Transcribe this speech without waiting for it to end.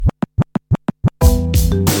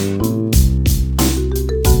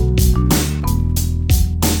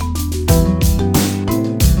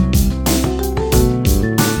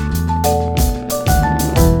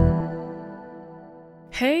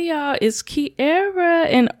Kiera,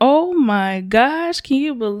 and oh my gosh, can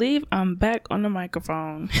you believe I'm back on the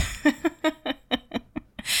microphone?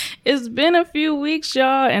 It's been a few weeks,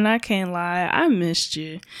 y'all, and I can't lie, I missed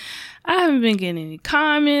you. I haven't been getting any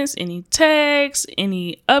comments, any texts,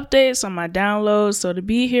 any updates on my downloads, so to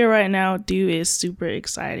be here right now, dude, is super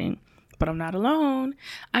exciting. But I'm not alone.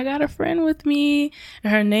 I got a friend with me,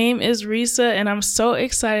 and her name is Risa, and I'm so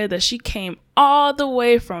excited that she came all the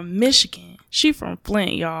way from Michigan. She from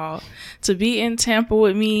Flint, y'all, to be in Tampa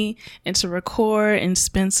with me and to record and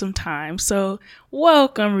spend some time. So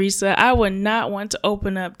welcome, Risa. I would not want to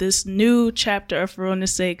open up this new chapter of For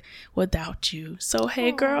Realness Sake without you. So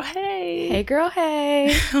hey, girl, hey. Hey, girl,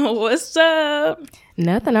 hey. What's up?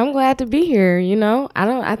 Nothing. I'm glad to be here. You know,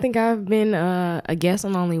 I think I've been a guest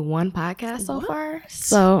on only one podcast so far.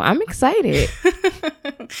 So I'm excited.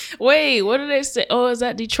 Wait, what did they say? Oh, is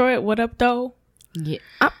that Detroit? What up, though? Yeah.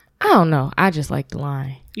 I don't know. I just like the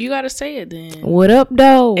line. You got to say it then. What up,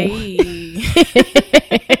 though? Hey.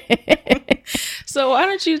 So why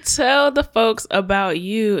don't you tell the folks about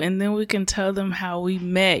you and then we can tell them how we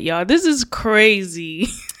met, y'all. This is crazy.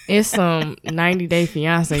 It's some 90 Day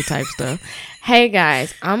Fiance type stuff. Hey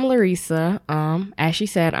guys, I'm Larissa. As she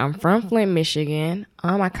said, I'm from Flint, Michigan.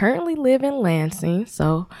 I currently live in Lansing,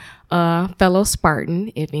 so fellow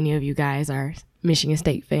Spartan, if any of you guys are Michigan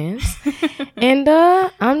State fans. And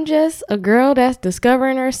I'm just a girl that's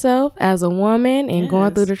discovering herself as a woman and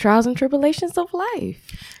going through the trials and tribulations of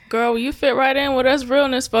life. Girl, you fit right in with us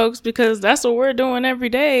realness folks because that's what we're doing every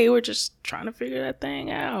day. We're just trying to figure that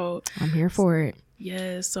thing out. I'm here for it.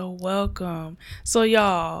 Yes, so welcome. So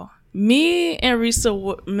y'all, me and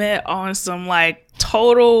Risa met on some like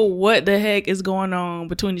total what the heck is going on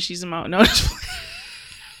between the sheets and mountain. No,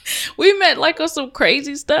 we met like on some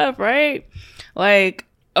crazy stuff, right? Like,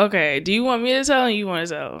 okay, do you want me to tell or you want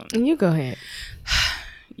to tell? You go ahead.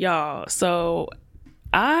 Y'all, so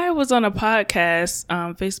I was on a podcast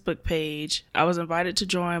Facebook page. I was invited to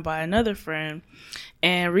join by another friend.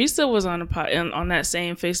 And Risa was on on that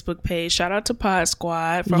same Facebook page. Shout out to Pod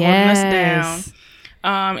Squad for holding us down.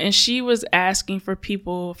 And she was asking for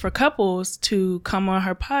couples to come on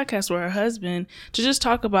her podcast with her husband to just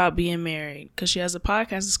talk about being married. Because she has a podcast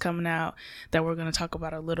that's coming out that we're going to talk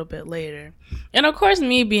about a little bit later. And of course,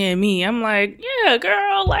 me being me, I'm like, yeah,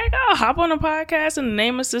 girl, like I'll hop on a podcast in the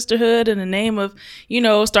name of sisterhood, in the name of,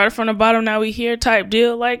 started from the bottom, now we here type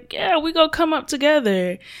deal. Like, yeah, we go come up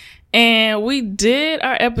together. And we did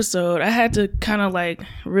our episode. I had to kind of like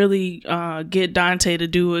really get Dante to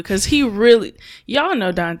do it because he really, y'all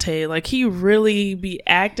know Dante, like he really be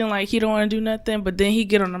acting like he don't want to do nothing, but then he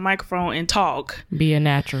get on the microphone and talk. Be a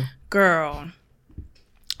natural. Girl.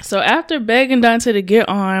 So after begging Dante to get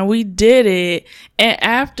on, we did it. And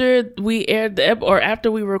after we aired after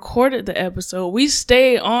we recorded the episode, we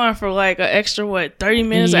stayed on for like an extra, 30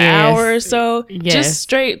 minutes, an hour or so, just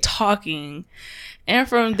straight talking. And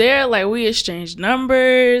from there, like, we exchanged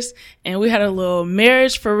numbers and we had a little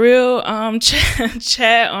marriage for real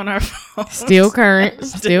chat on our phone. Still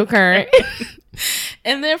current.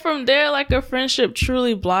 And then from there, like, a friendship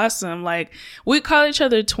truly blossomed. Like, we call each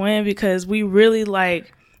other twin because we really,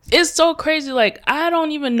 like, it's so crazy. Like, I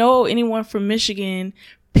don't even know anyone from Michigan,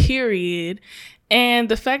 period. And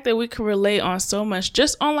the fact that we could relate on so much,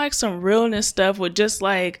 just on, like, some realness stuff with just,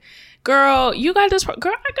 like, girl, you got this. Girl,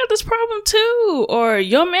 I got this problem too. Or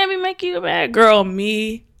your man be making you mad. Girl,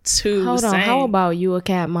 me too. Hold on. How about you a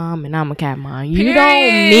cat mom and I'm a cat mom? You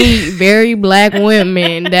don't meet very black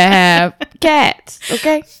women that have cats.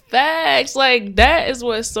 Okay. Facts. Like that is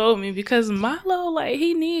what sold me because Milo, like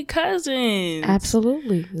he need cousins.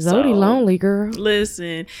 Absolutely. Zodi lonely, girl.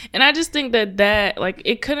 Listen, and I just think that like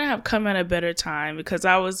it couldn't have come at a better time because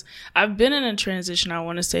I've been in a transition, I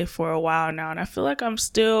want to say, for a while now, and I feel like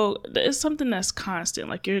it's something that's constant.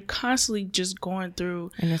 Like you're constantly just going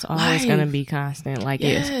through, and it's always gonna be constant. Like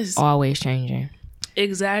it's always changing.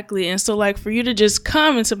 Exactly. And so like for you to just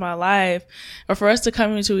come into my life or for us to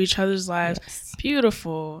come into each other's lives,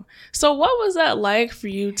 beautiful. So what was that like for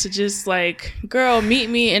you to just like, girl, meet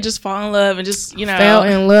me and just fall in love and just, fell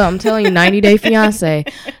in love. I'm telling you, 90 Day Fiance.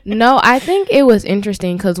 No, I think it was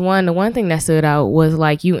interesting because the one thing that stood out was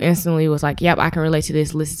like you instantly was like, yep, I can relate to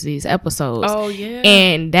this, listen to these episodes. Oh yeah.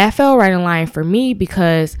 And that fell right in line for me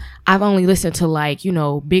because I've only listened to like,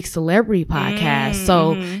 big celebrity podcasts.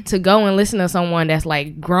 So to go and listen to someone that's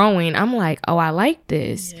like growing, I'm like, oh, I like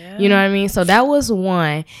this. Yeah. You know what I mean? So that was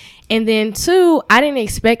one. And then 2, I didn't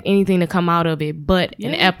expect anything to come out of it but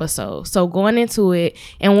an episode. So going into it,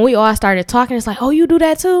 and when we all started talking, it's like, oh, you do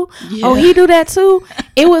that too? Yeah. Oh, he do that too?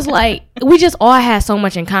 It was like, we just all had so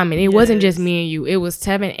much in common. It wasn't just me and you. It was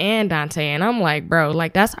Tevin and Dante. And I'm like, bro,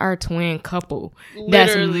 like, that's our twin couple.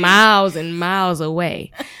 Literally. That's miles and miles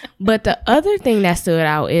away. But the other thing that stood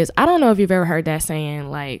out is, I don't know if you've ever heard that saying,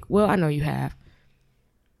 like, well, I know you have.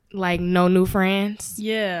 Like, no new friends.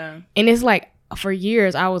 Yeah. And it's like, for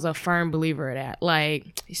years, I was a firm believer of that.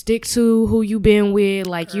 Like, stick to who you been with.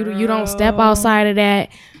 Like, you don't step outside of that.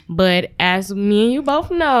 But as me and you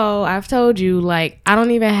both know, I've told you, like, I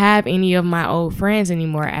don't even have any of my old friends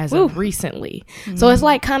anymore as of recently. Mm-hmm. So it's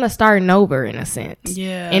like kind of starting over in a sense.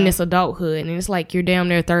 Yeah. In this adulthood. And it's like you're damn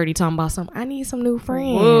near 30 talking about something. I need some new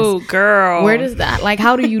friends. Whoa, girl. Where does that, like,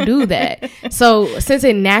 how do you do that? So since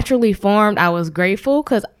it naturally formed, I was grateful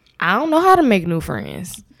because I don't know how to make new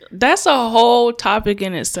friends. That's a whole topic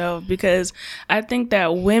in itself, because I think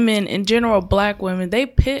that women in general, Black women, they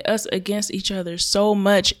pit us against each other so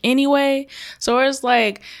much anyway. So it's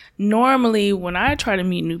like, normally when I try to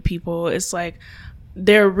meet new people, it's like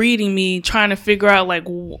they're reading me, trying to figure out like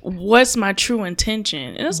what's my true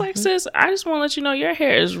intention. And it's like, sis, I just want to let you know your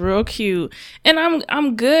hair is real cute and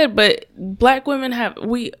I'm good. But Black women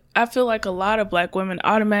I feel like a lot of Black women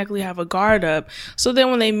automatically have a guard up. So then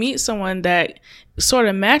when they meet someone that sort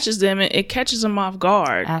of matches them, it catches them off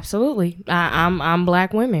guard. Absolutely. I'm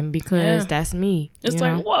Black women because that's me. It's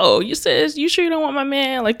like, whoa, you sure you don't want my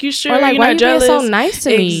man? Like, you sure or like, you're why not jealous? Being so nice to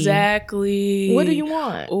me? Exactly. What do you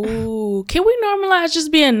want? Ooh, can we normalize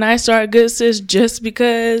just being nice to our good sis just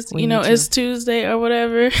because, it's Tuesday or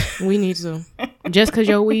whatever? We need to. Just because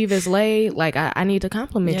your weave is laid, like, I need to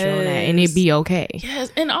compliment you on that, and it be okay.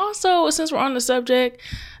 Yes, and also, since we're on the subject,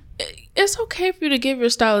 it's okay for you to give your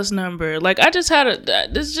stylist number. Like, I just had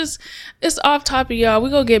it's off topic, y'all. We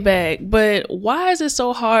gonna get back. But why is it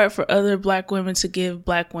so hard for other Black women to give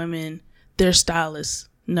Black women their stylist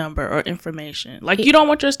number or information? Like, you don't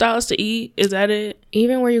want your stylist to eat? Is that it?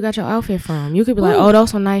 Even where you got your outfit from. You could be like, oh,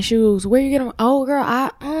 those some nice shoes. Where you get them? Oh,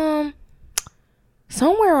 girl,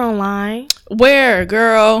 somewhere online. Where,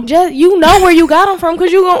 girl? Just where you got them from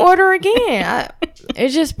because you gonna order again.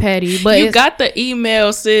 It's just petty, but you got the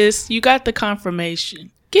email, sis. You got the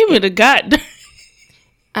confirmation. Give me the goddamn.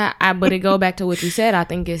 But it go back to what you said. I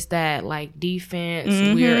think it's that, like, defense,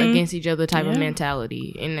 we're against each other type of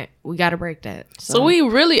mentality, and we got to break that. So we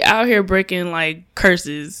really out here breaking, like,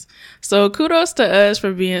 curses. So kudos to us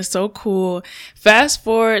for being so cool. Fast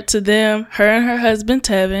forward to them, her and her husband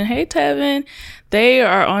Tevin. Hey, Tevin. They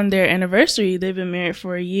are on their anniversary. They've been married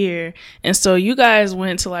for a year. And so you guys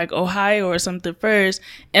went to like Ohio or something first.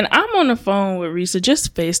 And I'm on the phone with Risa,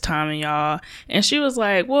 just FaceTiming y'all. And she was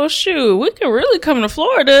like, well, shoot, we could really come to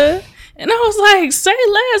Florida. And I was like, say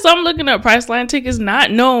less. I'm looking up Priceline tickets,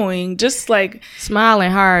 not knowing, just like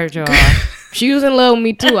smiling hard, y'all. She was in love with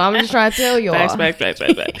me too. I'm just trying to tell y'all. Facts.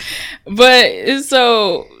 But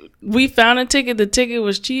so we found a ticket. The ticket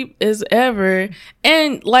was cheap as ever.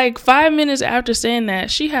 And like 5 minutes after saying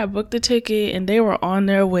that, she had booked the ticket and they were on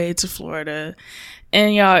their way to Florida.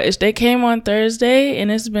 And y'all, they came on Thursday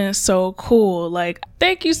and it's been so cool. Like,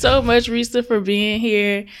 thank you so much, Risa, for being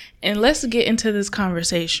here. And let's get into this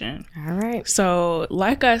conversation. All right. So,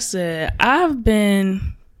 like I said, I've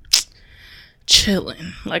been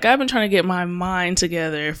chilling. Like, I've been trying to get my mind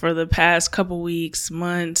together for the past couple weeks,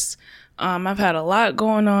 months. I've had a lot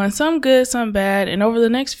going on, some good, some bad, and over the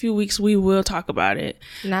next few weeks, we will talk about it.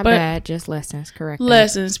 Not bad, just lessons, correct?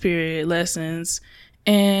 Lessons, period, lessons.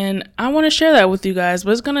 And I want to share that with you guys,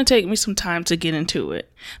 but it's going to take me some time to get into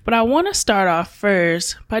it. But I want to start off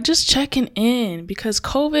first by just checking in, because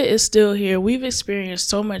COVID is still here. We've experienced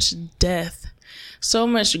so much death, so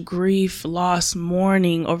much grief, loss,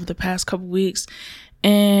 mourning over the past couple weeks.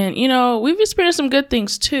 And, we've experienced some good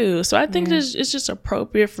things too. So I think it's just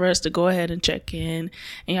appropriate for us to go ahead and check in,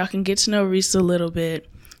 and y'all can get to know Risa a little bit.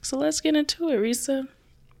 So let's get into it, Risa.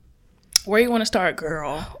 Where you want to start,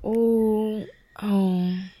 girl?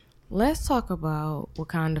 Let's talk about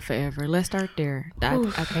Wakanda Forever. Let's start there.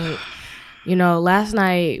 I think, last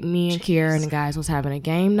night, me and Kiara and the guys was having a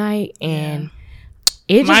game night, and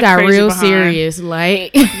it just got real serious.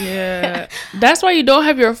 Like, yeah, that's why you don't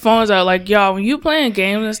have your phones out. Like, y'all, when you playing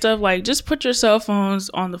games and stuff, like, just put your cell phones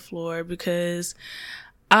on the floor, because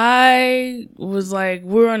I was like,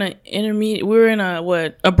 we were in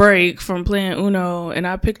a break from playing Uno, and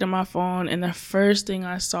I picked up my phone, and the first thing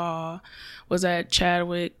I saw was that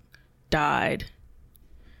Chadwick died.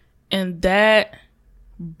 And that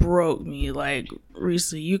broke me. Like,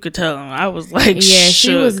 Risa, you could tell him. I was like, yeah,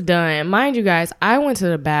 shook. she was done. Mind you guys, I went to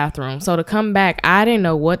the bathroom. So to come back, I didn't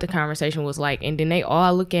know what the conversation was like. And then they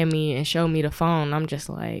all look at me and show me the phone. I'm just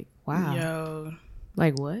like, wow. Yo.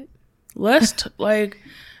 Like, what?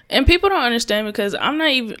 And people don't understand because I'm not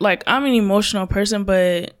even, like, I'm an emotional person,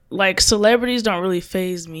 but, like, celebrities don't really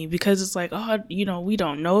faze me because it's like, oh, you know, we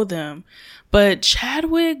don't know them. But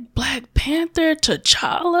Chadwick, Black Panther,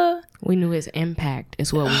 T'Challa. We knew his impact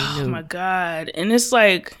is what we knew. Oh, my God. And it's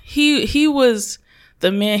like, he was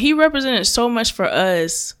the man. He represented so much for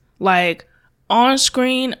us. Like, on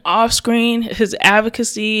screen, off screen, his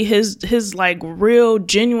advocacy, his like real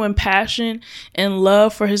genuine passion and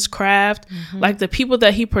love for his craft, like the people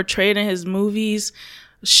that he portrayed in his movies,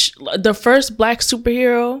 the first Black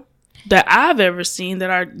superhero that I've ever seen, that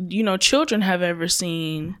our, you know, children have ever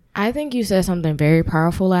seen. I think you said something very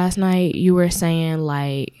powerful last night. You were saying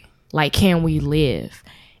like can we live?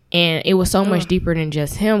 And it was so much deeper than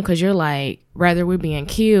just him, because you're like, whether we're being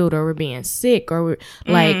killed or we're being sick or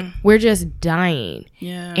we're just dying.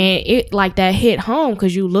 Yeah. And it like that hit home,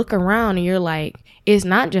 because you look around and you're like, it's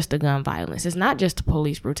not just the gun violence. It's not just the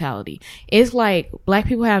police brutality. It's like Black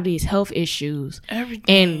people have these health issues. Everything.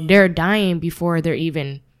 And they're dying before they're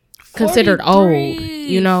even considered old,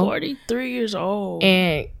 you know? 43 years old.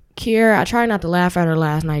 And Kiera, I tried not to laugh at her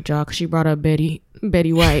last night, y'all, because she brought up Betty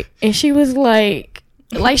White. And she was like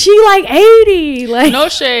she like 80, like no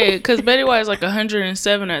shade, because Betty White is like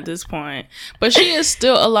 107 at this point, but she is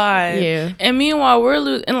still alive. Yeah. And meanwhile, we're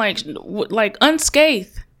losing like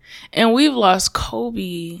unscathed, and we've lost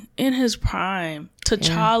Kobe in his prime,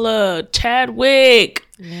 T'Challa, Chadwick,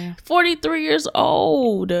 43 years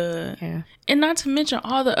old, and not to mention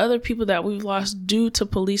all the other people that we've lost due to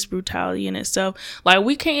police brutality in itself. Like,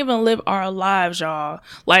 we can't even live our lives, y'all.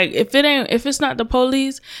 Like, if it's not the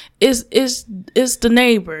police, it's the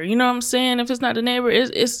neighbor. You know what I'm saying? If it's not the neighbor,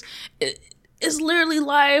 it's literally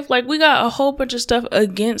life. Like, we got a whole bunch of stuff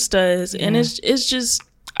against us, and it's just,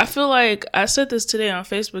 I feel like, I said this today on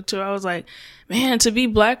Facebook too. I was like, man, to be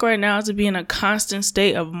Black right now is to be in a constant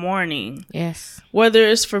state of mourning. Yes. Whether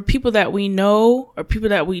it's for people that we know or people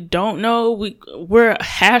that we don't know, we're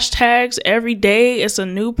hashtags every day. It's a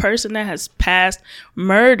new person that has passed,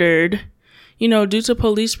 murdered, you know, due to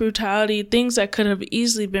police brutality. Things that could have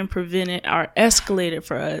easily been prevented are escalated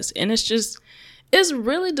for us. And it's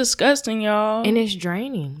really disgusting, y'all. And it's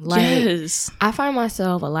draining. Like, yes. I find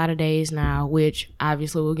myself a lot of days now, which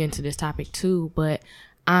obviously we'll get into this topic too, but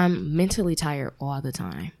I'm mentally tired all the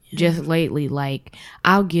time. Just lately, like,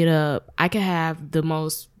 I'll get up, I could have the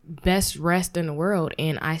most best rest in the world,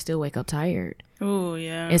 and I still wake up tired. Oh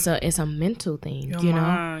yeah. It's a mental thing, you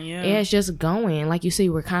know? Yeah, it's just going. Like you see,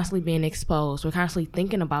 we're constantly being exposed. We're constantly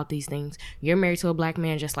thinking about these things. You're married to a Black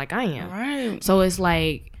man just like I am. Right. So it's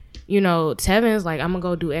like, you know, Tevin's like, I'm gonna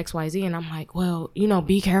go do XYZ, and I'm like, well, you know,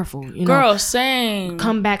 be careful. You Girl, know, same.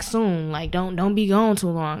 come back soon. Like, don't be gone too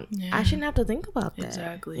long. Yeah. I shouldn't have to think about that.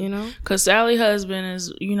 Exactly. You know, because Sally's husband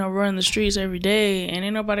is, you know, running the streets every day, and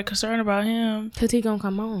ain't nobody concerned about him. Cause he gonna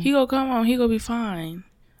come home. He gonna come home. He gonna be fine.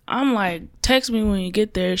 I'm like, text me when you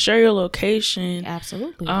get there. Share your location.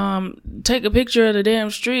 Absolutely. Take a picture of the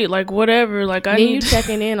damn street. Like, whatever. Like, I need you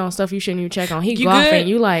checking in on stuff you shouldn't even check on. He You golfing. good?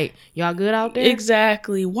 You like, y'all good out there?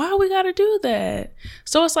 Exactly. Why we gotta do that?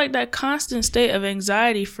 So it's like that constant state of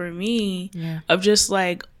anxiety for me. Yeah. Of just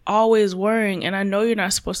like always worrying. And I know you're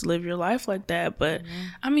not supposed to live your life like that, but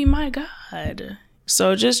I mean, my God.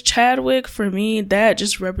 So just Chadwick, for me, that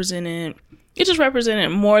just represented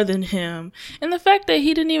more than him. And the fact that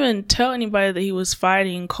he didn't even tell anybody that he was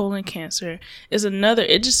fighting colon cancer is another,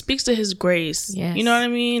 it just speaks to his grace. Yes. You know what I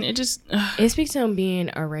mean? It just it speaks to him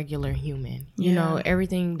being a regular human. You know,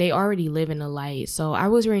 everything, they already live in the light. So I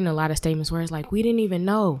was reading a lot of statements where it's like, we didn't even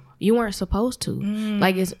know. You weren't supposed to.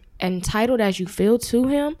 Like, as entitled as you feel to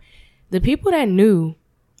him, the people that knew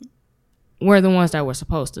were the ones that were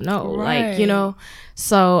supposed to know. Right. Like, you know,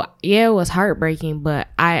 so yeah, it was heartbreaking, but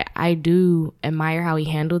I do admire how he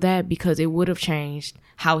handled that, because it would have changed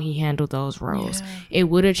how he handled those roles. It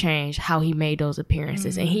would have changed how he made those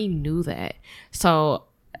appearances, and he knew that. So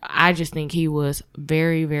I just think he was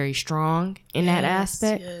very, very strong in that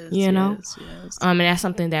aspect, you know? And that's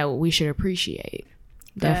something that we should appreciate.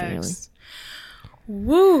 Definitely.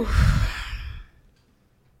 Woo.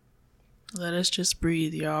 Let us just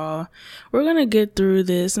breathe, y'all. We're going to get through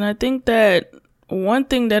this. And I think that one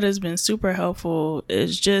thing that has been super helpful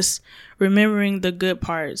is just remembering the good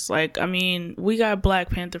parts. Like, I mean, we got Black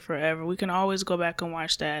Panther forever. We can always go back and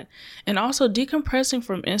watch that. And also decompressing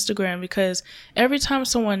from Instagram, because every time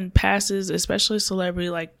someone passes, especially a celebrity,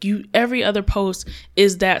 like every other post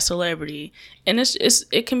is that celebrity. And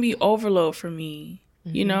it can be overload for me.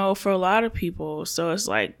 You know, for a lot of people. So it's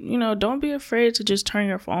like, you know, don't be afraid to just turn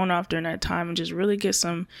your phone off during that time and just really get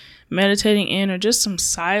some meditating in, or just some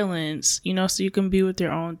silence, you know, so you can be with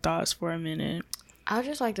your own thoughts for a minute. I'd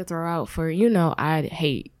just like to throw out for, you know, I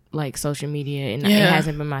hate like social media, and it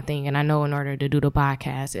hasn't been my thing. And I know in order to do the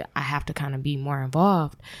podcast, I have to kind of be more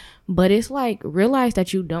involved. But it's like, realize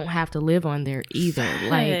that you don't have to live on there either.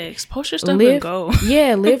 Like, post your stuff and go.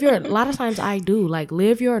 Yeah, a lot of times I do, like,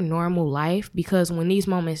 live your normal life, because when these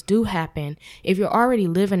moments do happen, if you're already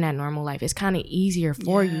living that normal life, it's kind of easier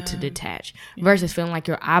for you to detach versus feeling like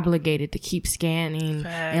you're obligated to keep scanning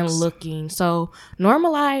and looking. So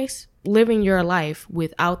normalize living your life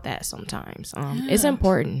without that sometimes. It's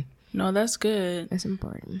important. No, that's good. It's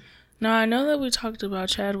important. Now, I know that we talked about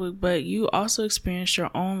Chadwick, but you also experienced your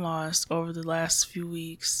own loss over the last few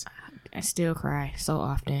weeks. I still cry so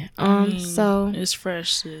often. So it's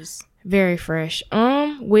fresh, sis. Very fresh.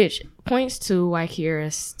 Which points to why Kira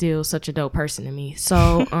is still such a dope person to me.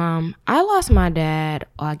 So, I lost my dad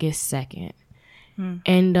August 2nd.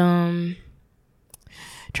 And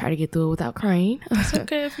try to get through it without crying. It's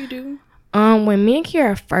okay if you do. When me and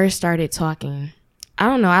Kira first started talking, I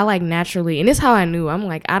don't know, I like naturally, and this is how I knew, I'm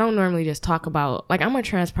like, I don't normally just talk about, like, I'm a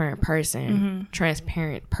transparent person,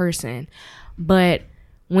 but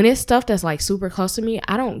when it's stuff that's like super close to me,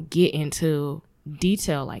 I don't get into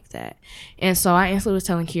detail like that. And so I instantly was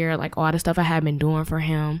telling Kira like all the stuff I had been doing for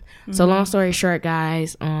him. So long story short,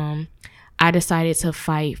 guys, I decided to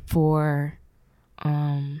fight for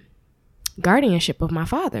guardianship of my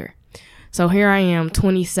father. So here I am,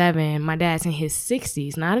 27. My dad's in his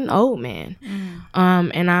 60s, not an old man.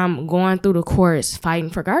 And I'm going through the courts fighting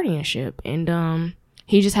for guardianship. And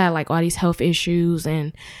he just had like all these health issues.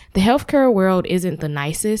 And the healthcare world isn't the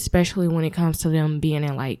nicest, especially when it comes to them being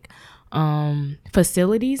in like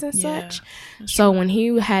facilities and such. So when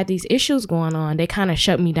he had these issues going on, they kind of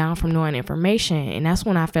shut me down from knowing information. And that's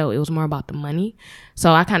when I felt it was more about the money.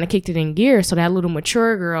 So I kind of kicked it in gear. So that little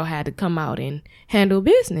mature girl had to come out and handle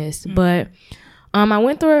business. But I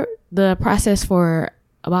went through the process for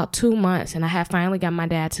about 2 months, and I had finally got my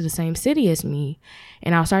dad to the same city as me.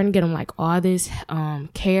 And I was starting to get him like all this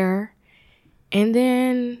care. And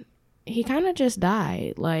then he kind of just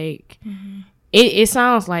died. Like, it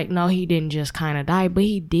sounds like, no, he didn't just kind of die, but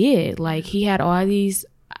he did. Like, he had all these,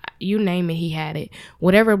 you name it, he had it.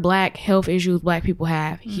 Whatever Black health issues Black people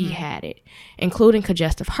have, he had it, including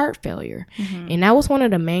congestive heart failure. And that was one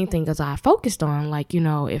of the main things I focused on. Like, you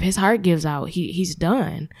know, if his heart gives out, he's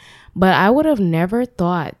done. But I would have never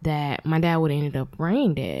thought that my dad would have ended up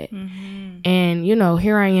brain dead. And, you know,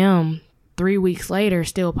 here I am 3 weeks later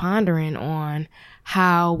still pondering on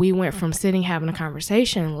how we went from sitting having a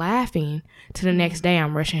conversation laughing to the next day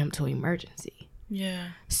I'm rushing him to emergency.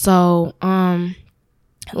 So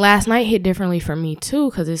last night hit differently for me too,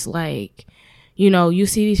 because it's like, you know, you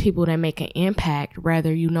see these people that make an impact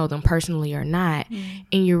whether you know them personally or not,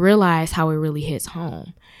 and you realize how it really hits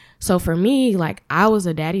home. So for me, like, I was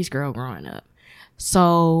a daddy's girl growing up.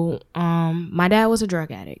 So my dad was a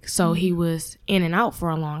drug addict, so he was in and out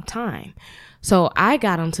for a long time. So I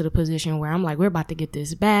got him to the position where I'm like, we're about to get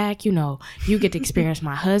this back. You know, you get to experience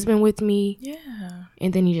my husband with me.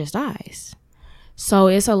 And then he just dies. So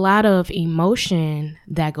it's a lot of emotion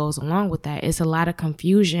that goes along with that. It's a lot of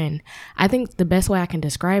confusion. I think the best way I can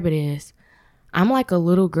describe it is I'm like a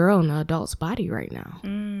little girl in an adult's body right now.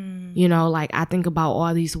 You know, like, I think about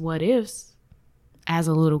all these what ifs as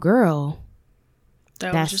a little girl.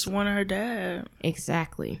 That was just one of her dad.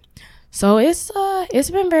 Exactly. So it's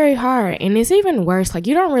been very hard, and it's even worse. Like,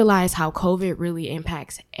 you don't realize how COVID really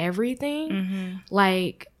impacts everything.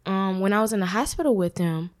 Like, when I was in the hospital with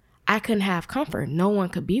him, I couldn't have comfort. No one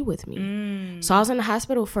could be with me. So I was in the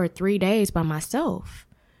hospital for 3 days by myself.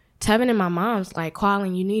 Tevin and my mom's like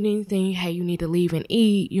calling, you need anything? Hey, you need to leave and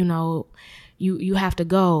eat. You know, you have to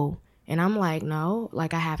go. And I'm like, no,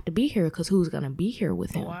 like, I have to be here, because who's going to be here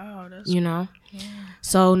with him? Wow. That's, you know?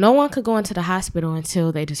 So no one could go into the hospital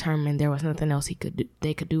until they determined there was nothing else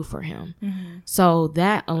they could do for him. So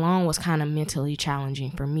that alone was kind of mentally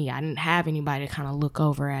challenging for me. I didn't have anybody to kind of look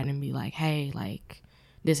over at and be like, hey, like,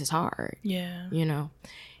 this is hard. You know?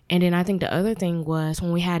 And then I think the other thing was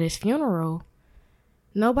when we had his funeral,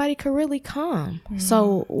 nobody could really come.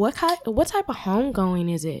 So what type of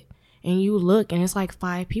homegoing is it? And you look and it's like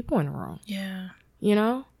 5 people in the room. You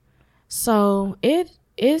know? So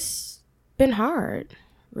it's been hard,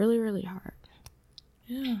 really, really hard.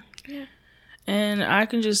 Yeah. And I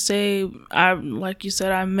can just say, like you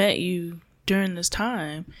said, I met you during this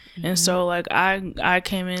time. And so like I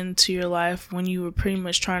came into your life when you were pretty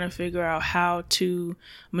much trying to figure out how to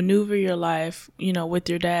maneuver your life, with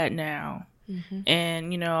your dad now.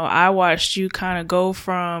 And I watched you kind of go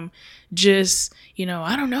from just I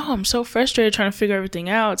don't know, I'm so frustrated trying to figure everything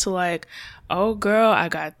out, to like, oh girl, I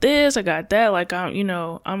got this, I got that, like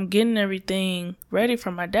I'm getting everything ready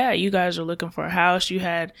for my dad. You guys are looking for a house. You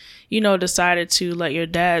had decided to let your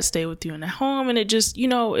dad stay with you in the home, and it just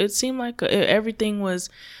it seemed like everything was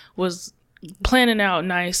planning out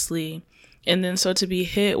nicely. And then so to be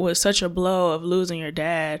hit with such a blow of losing your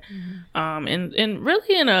dad, and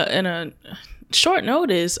really in a short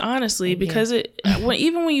notice, honestly, because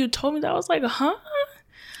even when you told me that, I was like, huh?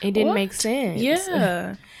 It didn't make sense.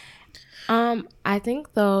 Yeah. I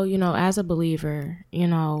think though, as a believer,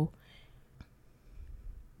 when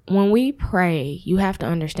we pray, you have to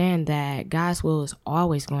understand that God's will is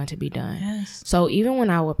always going to be done. Yes. So even when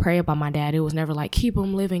I would pray about my dad, it was never like, keep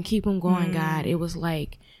him living, keep him going, God. It was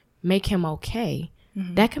like, make him okay.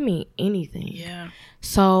 That could mean anything. Yeah.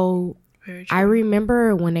 So I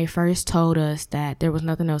remember when they first told us that there was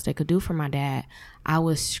nothing else they could do for my dad, I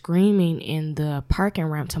was screaming in the parking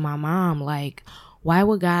ramp to my mom, like, why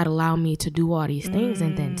would God allow me to do all these things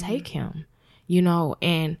and then take him?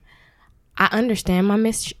 And I understand my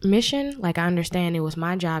mission. Like, I understand it was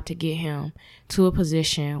my job to get him to a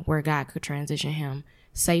position where God could transition him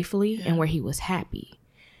safely and where he was happy.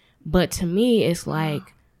 But to me, it's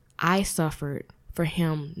like I suffered for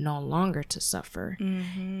him no longer to suffer.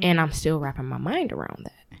 And I'm still wrapping my mind around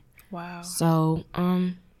that. Wow. So,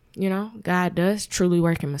 God does truly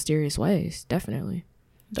work in mysterious ways. Definitely.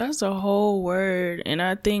 That's a whole word. And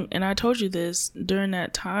I think, and I told you this during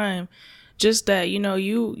that time, just that,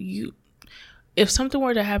 you if something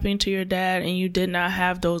were to happen to your dad and you did not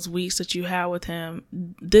have those weeks that you had with him,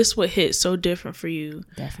 this would hit so different for you.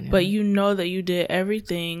 Definitely. But you know that you did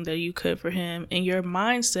everything that you could for him, and your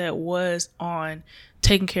mindset was on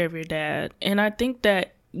taking care of your dad. And I think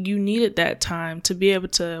that you needed that time to be able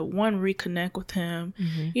to, one, reconnect with him,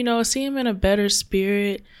 see him in a better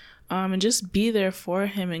spirit, and just be there for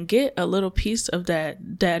him and get a little piece of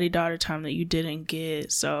that daddy-daughter time that you didn't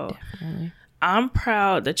get. So Definitely. I'm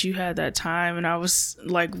proud that you had that time, and I was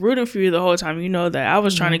like rooting for you the whole time. You know that I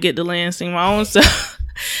was trying to get to Lansing my own self,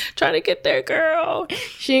 trying to get there, girl.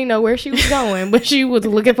 She didn't know where she was going, but she was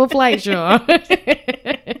looking for flights, y'all.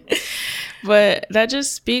 But that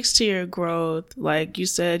just speaks to your growth. Like you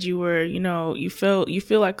said, you were, you feel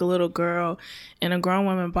like a little girl in a grown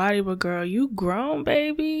woman body, but girl, you grown,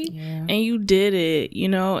 baby. Yeah. And you did it,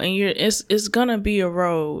 and it's gonna be a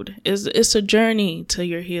road. It's a journey to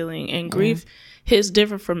your healing, and grief hits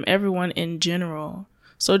different from everyone in general.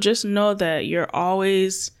 So just know that you're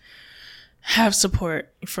always have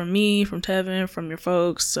support from me, from Tevin, from your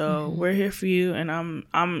folks. So we're here for you, and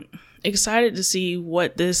I'm excited to see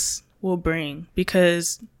what this will bring,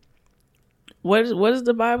 because what does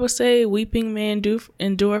the Bible say? Weeping may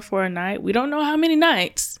endure for a night. We don't know how many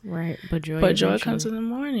nights, right? But joy comes in the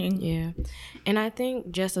morning. Yeah. And I think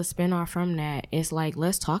just a spin-off from that is like,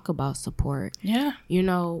 let's talk about support. Yeah.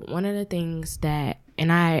 One of the things that,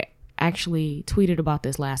 and I actually tweeted about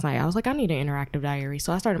this last night, I was like, I need an interactive diary,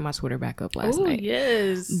 so I started my Twitter back up last night.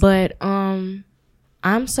 Yes. But I'm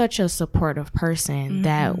such a supportive person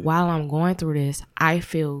that while I'm going through this, I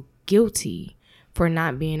feel guilty for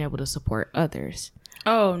not being able to support others.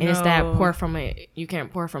 Oh, and it's that you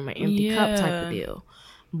can't pour from an empty cup type of deal.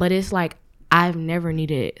 But it's like, I've never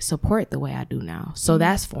needed support the way I do now. So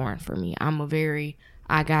that's foreign for me.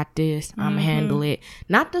 I got this, I'm gonna handle it.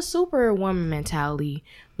 Not the superwoman mentality,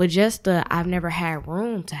 but just I've never had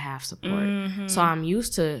room to have support. So I'm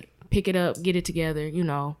used to pick it up, get it together,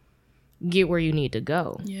 get where you need to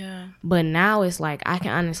go. Yeah. But now it's like, I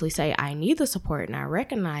can honestly say I need the support, and I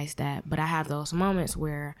recognize that, but I have those moments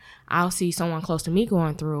where I'll see someone close to me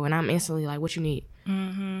going through, and I'm instantly like, what you need?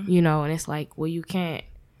 And it's like, well, you can't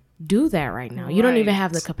do that right now. You don't even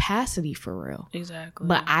have the capacity for real. Exactly.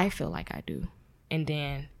 But I feel like I do. And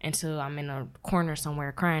then until I'm in a corner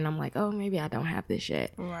somewhere crying, I'm like, oh, maybe I don't have this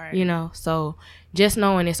yet. Right. So just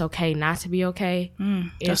knowing it's okay not to be okay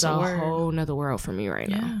is a word. whole nother world for me right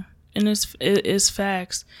now. And it's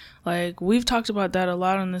facts. Like, we've talked about that a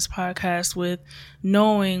lot on this podcast, with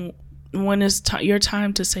knowing when it's your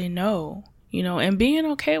time to say no, and being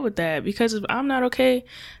okay with that. Because if I'm not okay,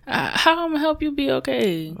 how I'm gonna help you be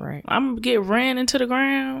okay? Right. I'm gonna get ran into the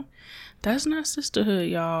ground. That's not sisterhood,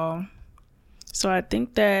 y'all. So I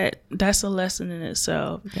think that that's a lesson in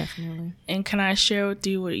itself. Definitely. And can I share with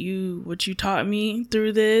you what you taught me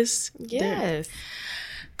through this? Yes.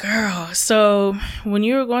 Girl, so when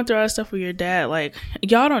you were going through all that stuff with your dad, like,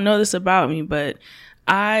 y'all don't know this about me, but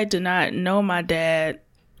I did not know my dad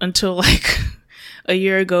until like a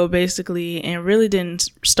year ago, basically, and really didn't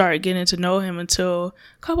start getting to know him until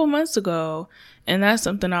a couple months ago. And that's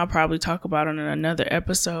something I'll probably talk about on another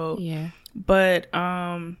episode. Yeah. But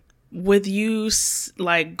with you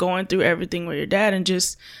like going through everything with your dad and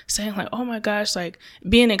just saying like, oh my gosh, like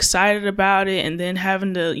being excited about it and then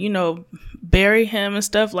having to, you know, bury him and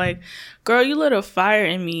stuff, like, girl, you lit a fire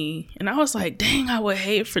in me. And I was like, dang, I would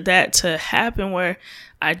hate for that to happen where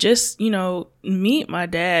I just, you know, meet my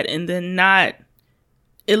dad and then not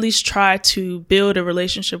at least try to build a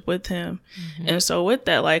relationship with him. Mm-hmm. And so with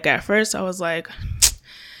that, like at first I was like,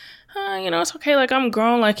 you know, it's okay. Like I'm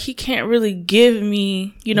grown. Like he can't really give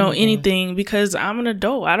me, you know, anything because I'm an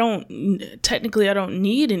adult. I don't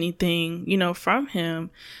need anything, you know, from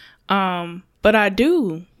him. But I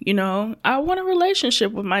do, you know, I want a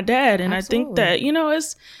relationship with my dad. And Absolutely. I think that, you know,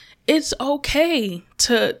 it's okay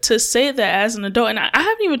to say that as an adult. And I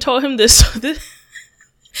haven't even told him this. So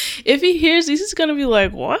if he hears this, he's going to be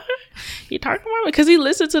like, what? You talking about me? Because he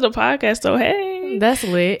listened to the podcast. So, hey. That's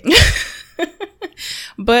lit.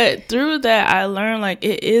 But through that, I learned like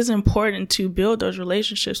it is important to build those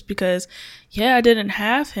relationships because, yeah, I didn't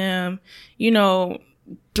have him, you know,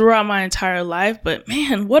 throughout my entire life. But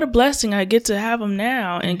man, what a blessing I get to have him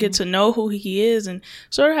now and get to know who he is and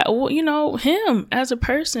sort of, you know, him as a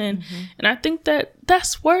person. And I think that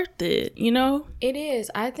that's worth it, you know? It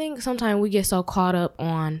is. I think sometimes we get so caught up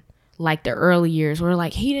on like the early years. We're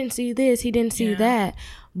like, he didn't see this, he didn't see that.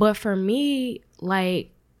 But for me,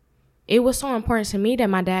 like, it was so important to me that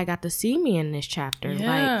my dad got to see me in this chapter.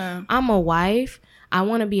 Yeah. Like, I'm a wife. I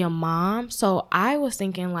want to be a mom. So I was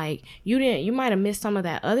thinking like, you might have missed some of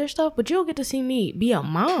that other stuff, but you'll get to see me be a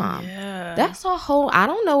mom. Yeah. That's a whole, I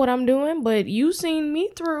don't know what I'm doing, but you seen me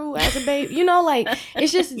through as a baby, you know, like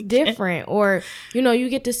it's just different. Or, you know, you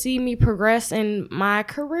get to see me progress in my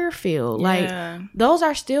career field. Like those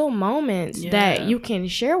are still moments that you can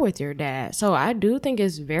share with your dad. So I do think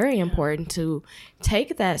it's very important to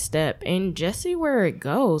take that step and just see where it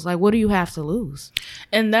goes. Like, what do you have to lose?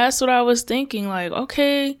 And that's what I was thinking. Like,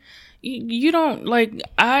 okay, you don't, like,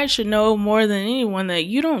 I should know more than anyone that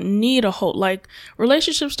you don't need a whole, like,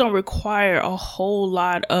 relationships don't require a whole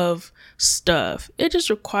lot of stuff. It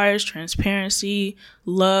just requires transparency,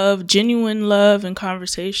 love, genuine love and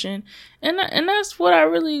conversation. And that's what I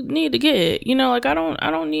really need to get. You know, like, I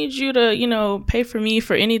don't need you to, you know, pay for me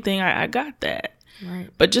for anything. I got that.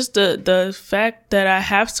 Right. But just the fact that I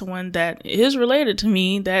have someone that is related to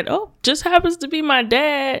me that, just happens to be my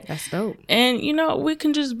dad. That's dope. And, you know, we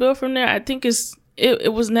can just build from there. I think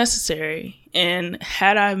it was necessary. And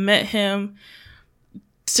had I met him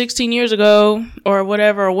 16 years ago or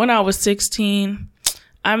whatever, or when I was 16,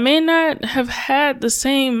 I may not have had the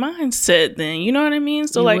same mindset then. You know what I mean?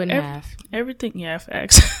 So, you like, everything,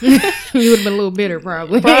 facts. You would have been a little bitter,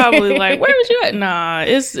 probably. Probably, like, where was you at? Nah,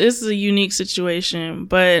 it's a unique situation,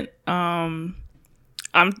 but I'm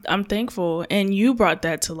thankful, and you brought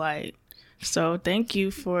that to light. So thank you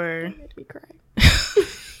for.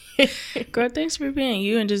 Girl, thanks for being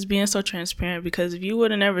you and just being so transparent. Because if you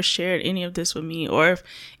would have never shared any of this with me, or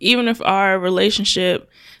even if our relationship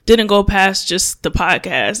didn't go past just the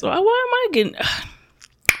podcast, why am I getting?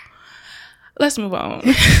 Let's move on.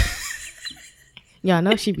 Y'all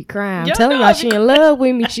know she be crying. I'm telling y'all she in love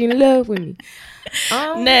with me. She in love with me.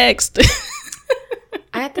 Next.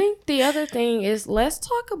 I think the other thing is, let's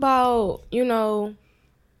talk about, you know,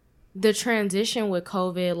 the transition with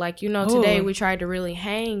COVID. Like, you know, today we tried to really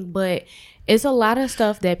hang, but it's a lot of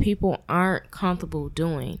stuff that people aren't comfortable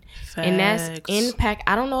doing. Facts. And that's impact.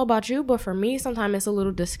 I don't know about you, but for me, sometimes it's a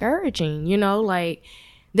little discouraging, you know, like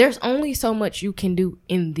there's only so much you can do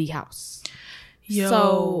in the house.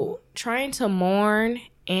 So trying to mourn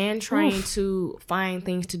and trying to find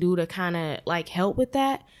things to do to kind of like help with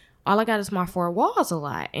that. All I got is my 4 walls a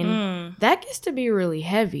lot. And that gets to be really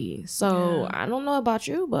heavy. So I don't know about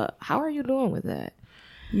you, but how are you doing with that?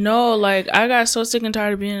 No, like I got so sick and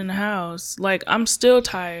tired of being in the house. Like I'm still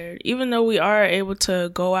tired. Even though we are able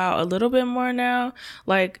to go out a little bit more now,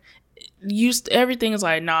 like everything is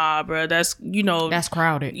like, nah, bro, that's, you know, that's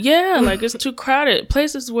crowded. Yeah, like it's too crowded.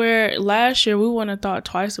 Places where last year we wouldn't have thought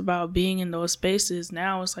twice about being in those spaces.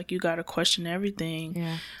 Now it's like you got to question everything.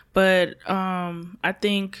 Yeah. But I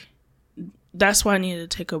think that's why I needed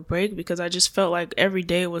to take a break, because I just felt like every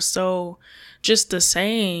day was so just the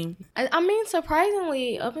same. I mean,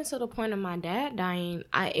 surprisingly, up until the point of my dad dying,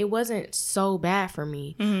 it wasn't so bad for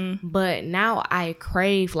me. Mm-hmm. But now I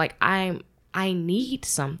crave, like, I need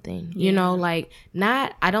something, you know, like,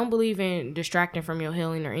 I don't believe in distracting from your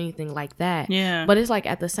healing or anything like that. Yeah. But it's like,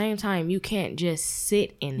 at the same time, you can't just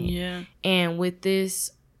sit in it. Yeah. And with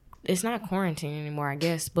this, it's not quarantine anymore, I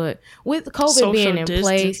guess, but with COVID Social being in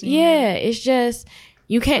place, it's just,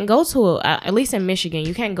 you can't go to at least in Michigan,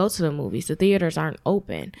 you can't go to the movies. The theaters aren't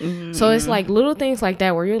open. Mm-hmm. So it's like little things like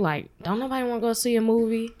that where you're like, don't nobody want to go see a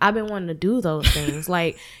movie? I've been wanting to do those things.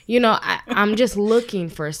 Like, you know, I'm just looking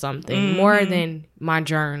for something more than my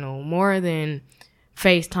journal, more than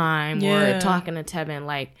FaceTime or talking to Tevin.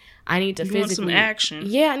 Like, I need to physically, want some action.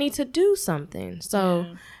 Yeah, I need to do something. So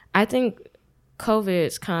I think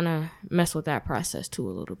COVID's kind of messed with that process too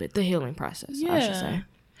a little bit, the healing process, I should say.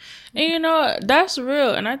 And you know, that's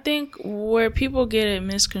real. And I think where people get it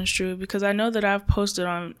misconstrued, because I know that I've posted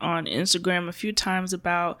on Instagram a few times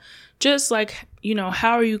about just like, you know,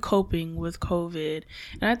 how are you coping with COVID?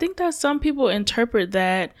 And I think that some people interpret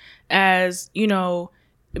that as, you know,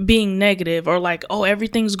 being negative, or like, oh,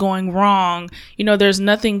 everything's going wrong, you know, there's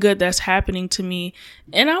nothing good that's happening to me.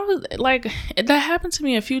 And I was like, that happened to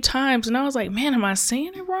me a few times, and I was like, man, am I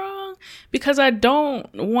saying it wrong? Because I don't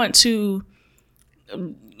want to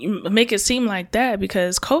make it seem like that,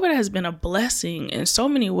 because COVID has been a blessing in so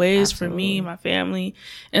many ways. Absolutely. For me, my family.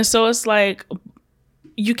 And so it's like,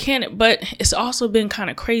 you can't, but it's also been kind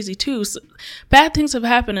of crazy too. So bad things have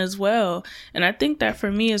happened as well. And I think that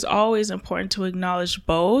for me, it's always important to acknowledge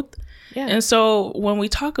both. Yeah. And so when we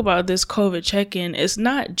talk about this COVID check-in, it's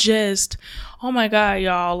not just, oh my God,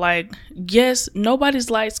 y'all, like, yes,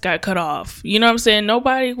 nobody's lights got cut off. You know what I'm saying?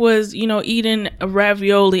 Nobody was, you know, eating a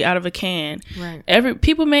ravioli out of a can. Right.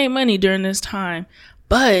 People made money during this time.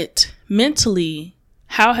 But mentally,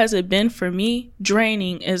 how has it been for me?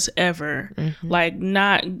 Draining as ever. Mm-hmm. Like,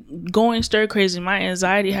 not going stir crazy. My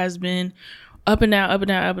anxiety has been up and down, up and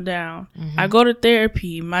down, up and down. Mm-hmm. I go to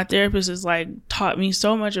therapy. My therapist has like taught me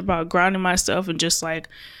so much about grounding myself and just like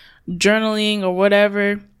journaling or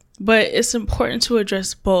whatever. But it's important to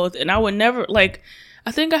address both. And I would never, like,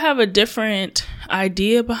 I think I have a different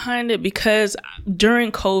idea behind it, because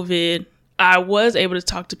during COVID, I was able to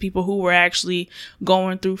talk to people who were actually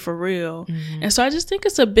going through for real. Mm-hmm. And so I just think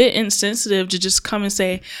it's a bit insensitive to just come and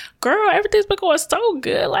say, girl, everything's been going so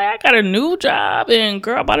good. Like, I got a new job, and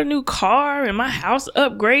girl, I bought a new car, and my house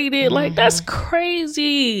upgraded. Mm-hmm. Like, that's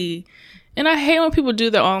crazy. And I hate when people do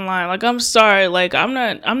that online. Like, I'm sorry. Like, I'm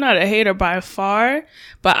not a hater by far,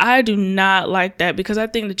 but I do not like that, because I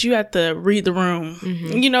think that you have to read the room.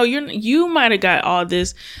 Mm-hmm. You know, you might have got all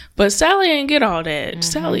this, but Sally ain't get all that. Mm-hmm.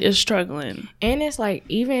 Sally is struggling. And it's like,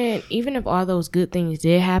 even if all those good things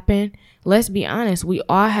did happen, let's be honest, we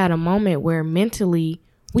all had a moment where mentally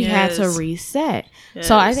we had to reset. Yes.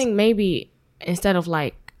 So I think maybe instead of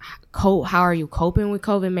like, how are you coping with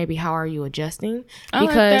COVID? Maybe how are you adjusting?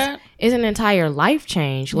 Because it's an entire life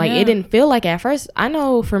change. Like, it didn't feel like at first. I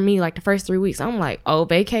know for me, like the first 3 weeks, I'm like, oh,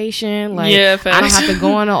 vacation. Like, I don't have to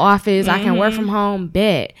go in the office. Mm-hmm. I can work from home.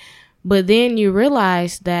 Bet. But then you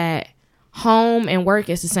realize that home and work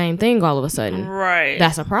is the same thing all of a sudden. Right.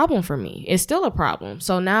 That's a problem for me. It's still a problem.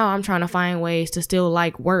 So now I'm trying to find ways to still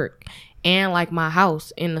like work and like my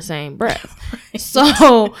house in the same breath. Right.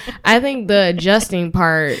 So I think the adjusting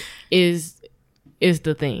part is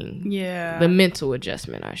the thing. Yeah. The mental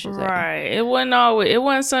adjustment, I should say. Right. It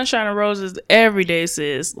wasn't sunshine and roses every day,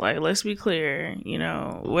 sis. Like, let's be clear. You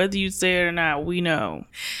know, whether you say it or not, we know.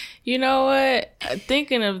 You know what?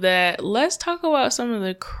 Thinking of that, let's talk about some of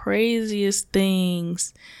the craziest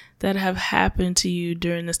things that have happened to you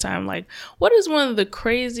during this time. Like, what is one of the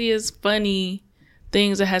craziest, funny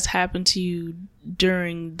things that has happened to you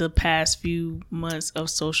during the past few months of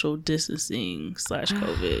social distancing /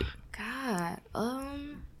 COVID? God.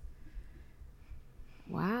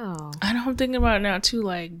 Wow. I know, I'm thinking about it now too.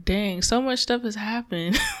 Like, dang, so much stuff has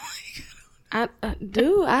happened. I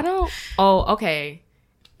don't. Oh, okay.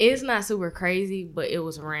 It's not super crazy, but it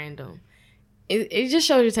was random. It just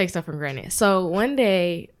shows you take stuff for granted. So one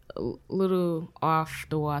day, a little off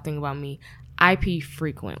the wall thing about me, I pee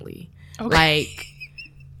frequently. Okay. Like,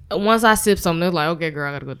 once I sip something, they're like, okay, girl,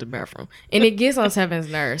 I gotta go to the bathroom. And it gets on Tevin's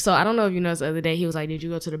nerves. So I don't know if you noticed the other day, he was like, did you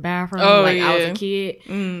go to the bathroom? Oh, like, yeah. I was a kid.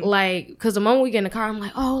 Like, because the moment we get in the car, I'm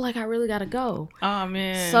like, oh, like, I really gotta go. Oh,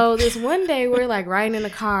 man. So this one day, we're like riding in the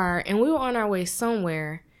car, and we were on our way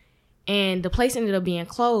somewhere, and the place ended up being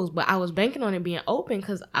closed, but I was banking on it being open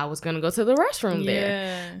because I was gonna go to the restroom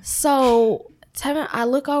there. So Tevin, I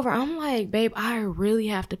look over, I'm like, babe, I really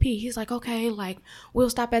have to pee. He's like, okay, like, we'll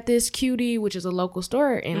stop at this Cutie, which is a local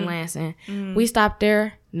store in Lansing. We stopped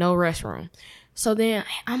there, no restroom. So then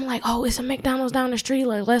I'm like, oh, it's a McDonald's down the street.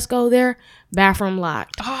 Like, let's go there. Bathroom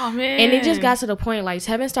locked. Oh, man. And it just got to the point, like,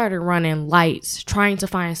 Tevin started running lights, trying to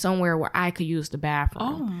find somewhere where I could use the bathroom.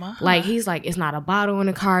 Oh, my. Like, he's like, it's not a bottle in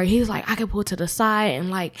the car. He's like, I can pull to the side. And,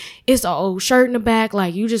 like, it's an old shirt in the back.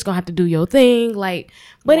 Like, you just gonna have to do your thing. Like,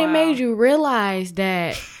 but it made you realize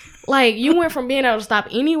that, like, you went from being able to stop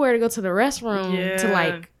anywhere to go to the restroom to,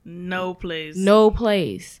 like, no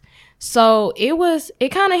place. So it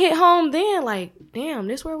kind of hit home then, like, damn,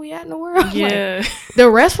 this where we at in the world? Yeah. Like, the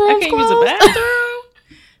restroom's I can't closed? use the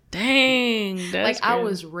bathroom? Dang. That's like, I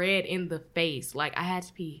was red in the face. Like, I had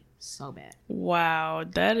to pee so bad. Wow.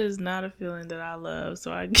 That is not a feeling that I love,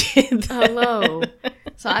 so I get that. Hello.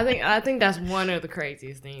 So I think that's one of the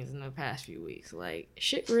craziest things in the past few weeks. Like,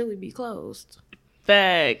 shit really be closed.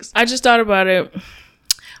 Facts. I just thought about it.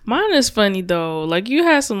 Mine is funny though. Like, you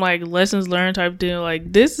had some like lessons learned type deal.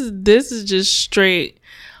 Like, this is just straight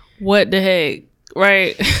what the heck,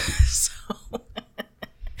 right? So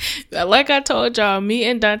like I told y'all, me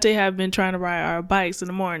and Dante have been trying to ride our bikes in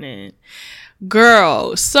the morning.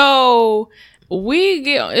 Girl, so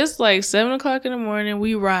it's like 7:00 in the morning.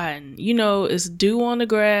 We riding. You know, it's dew on the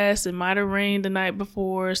grass. It might have rained the night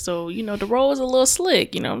before. So, you know, the road is a little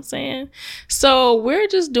slick. You know what I'm saying? So we're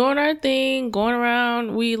just doing our thing, going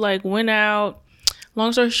around. We like went out.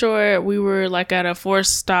 Long story short, we were like at a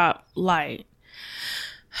 4-stop light.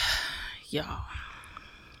 Y'all.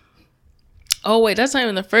 Oh, wait, that's not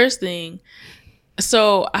even the first thing.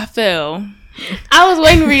 So I fell. I was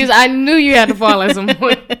waiting for you. I knew you had to fall at some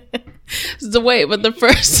point. But the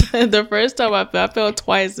first time I fell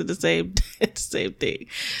twice in the same thing.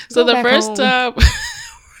 So the first time,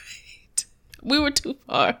 right, we were too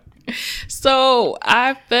far. So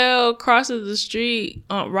I fell crossing the street,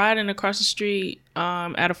 riding across the street,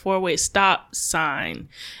 at a 4-way stop sign,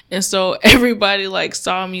 and so everybody like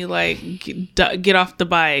saw me like get off the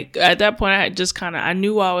bike. At that point, I had just I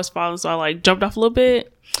knew I was falling, so I like jumped off a little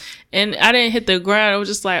bit. And I didn't hit the ground. It was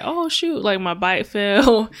just like, oh, shoot. Like, my bike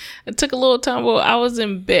fell. It took a little tumble. I was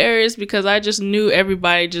embarrassed because I just knew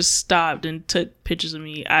everybody just stopped and took pictures of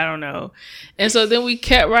me. I don't know. And so then we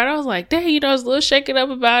kept riding. I was like, dang, you know, I was a little shaken up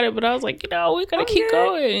about it. But I was like, you know, we got to keep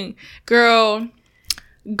going. Girl,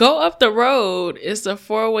 go up the road. It's a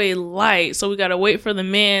 4-way light. So we got to wait for the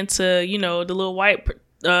man to, you know, the little white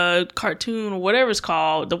cartoon or whatever it's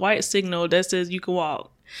called, the white signal that says you can walk.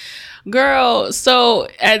 Girl, so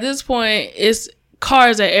at this point, it's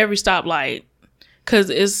cars at every stoplight because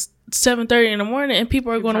it's 7:30 in the morning and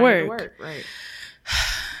people are going to work. Right.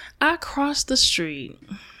 I crossed the street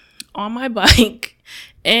on my bike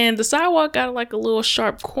and the sidewalk got like a little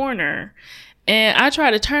sharp corner. And I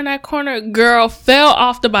tried to turn that corner. Girl, fell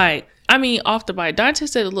off the bike. I mean, off the bike. Dante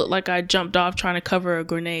said it looked like I jumped off trying to cover a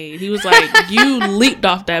grenade. He was like, you leaped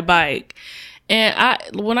off that bike.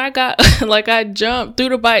 And when I got, like, I jumped through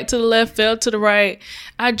the bike to the left, fell to the right.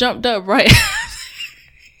 I jumped up right.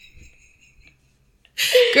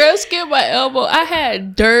 Girl, skipped my elbow. I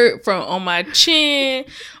had dirt on my chin,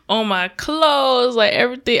 on my clothes, like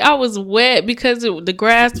everything. I was wet because the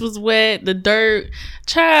grass was wet, the dirt.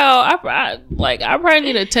 Child, I probably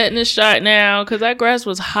need a tetanus shot now because that grass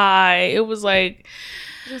was high. It was like,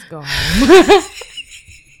 just go home.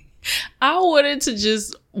 I wanted to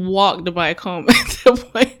just walk the bike home at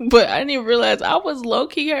that point, but I didn't realize I was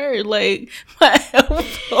low-key hurt. Like, my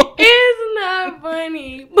elbow. It's not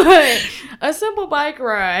funny, but a simple bike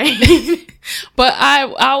ride. But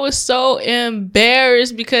I was so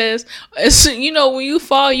embarrassed because, you know, when you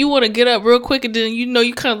fall, you want to get up real quick, and then, you know,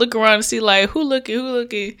 you kind of look around and see, like, who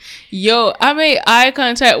looking. Yo, I made eye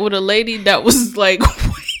contact with a lady that was, like,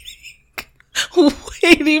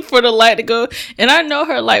 waiting for the light to go, and I know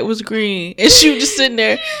her light was green, and she was just sitting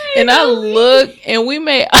there, and I looked, and we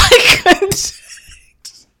made eye contact,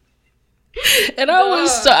 and I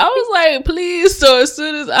was like, please. So as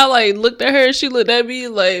soon as I like looked at her, she looked at me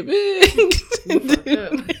like,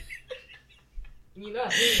 You know,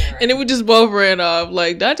 right? And then we just both ran off.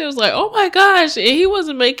 Like, Dante was like, oh my gosh. And he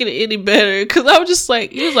wasn't making it any better. Because I was just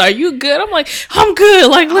like, he was like, are you good? I'm like, I'm good.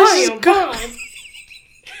 Like, let's just go.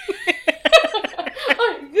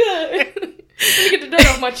 I'm good. Let me get the dirt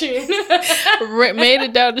off my chin. Made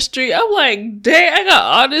it down the street. I'm like, dang, I got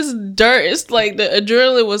all this dirt. It's like the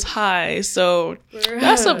adrenaline was high. So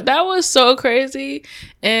that was so crazy.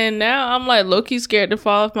 And now I'm like low-key scared to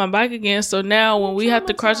fall off my bike again. So now when we have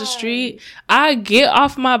to cross the street, I get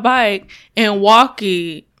off my bike and walk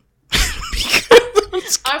it.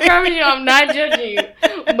 I promise you I'm not judging you.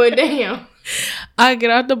 But damn. I get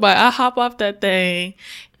out the bike, I hop off that thing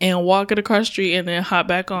and walk it across the street and then hop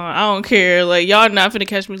back on. I don't care. Like, y'all not finna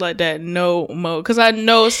catch me like that no more. Because I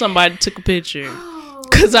know somebody took a picture.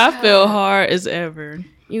 Because I feel hard as ever.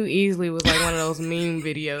 You easily was like one of those meme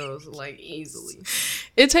videos, like easily.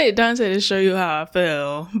 It take Dante to show you how I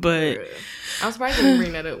feel, but I'm surprised you didn't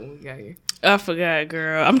bring that up when we got here. I forgot,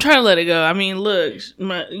 girl. I'm trying to let it go. I mean, look,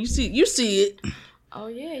 you see it. Oh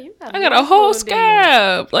yeah, you got. I got a whole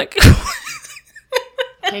scab. Like,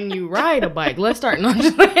 can you ride a bike? Let's start.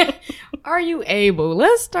 Are you able?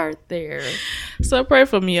 Let's start there. So pray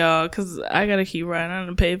for me, y'all, because I gotta keep riding. I'm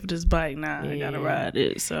gonna pay for this bike now. Yeah. I gotta ride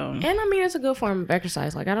it. So, and I mean, it's a good form of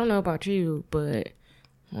exercise. Like, I don't know about you, but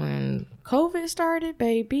when COVID started,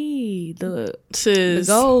 baby, the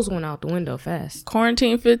goals went out the window fast.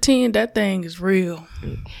 Quarantine 15, that thing is real.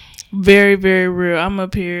 Very, very real. I'm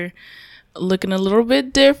up here looking a little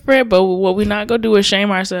bit different, but what we not gonna do is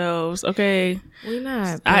shame ourselves, okay? We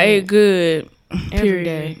not. I ate good. Every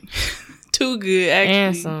day. Too good, actually.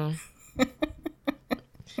 And some.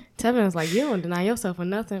 Tevin's like, you don't deny yourself for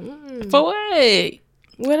nothing. For what?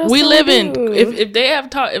 What else we live in. If they have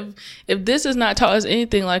taught, if this has not taught us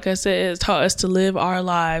anything, like I said, it's taught us to live our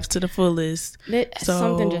lives to the fullest. So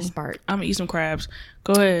something just sparked. I'm gonna eat some crabs.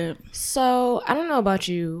 Go ahead. So I don't know about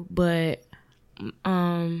you, but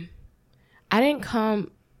I didn't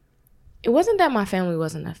come. It wasn't that my family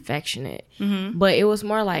wasn't affectionate, but it was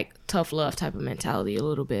more like tough love type of mentality a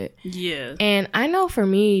little bit. Yeah. And I know for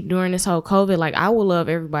me during this whole COVID, like I will love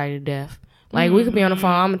everybody to death. Like we could be on the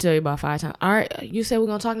phone. I'm gonna tell you about 5 times. All right, you said we're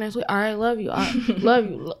gonna talk next week. All right, love you, love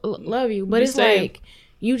you, love you. But it's like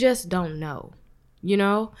you just don't know, you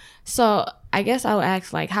know. So I guess I would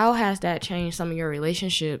ask, like, how has that changed some of your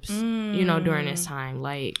relationships, you know, during this time?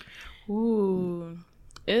 Like, ooh.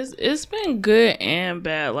 It's been good and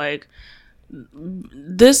bad. Like,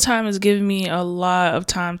 this time has given me a lot of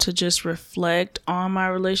time to just reflect on my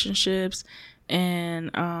relationships,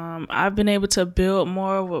 and I've been able to build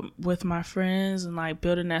more with my friends and like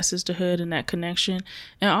building that sisterhood and that connection,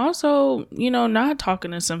 and also, you know, not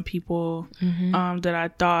talking to some people that I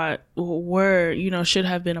thought were, you know, should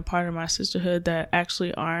have been a part of my sisterhood that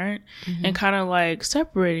actually aren't, and kind of like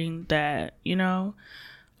separating that, you know.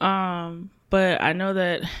 But I know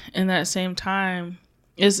that in that same time,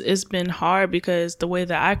 it's been hard because the way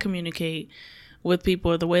that I communicate with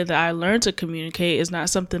people, the way that I learned to communicate is not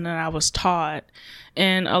something that I was taught.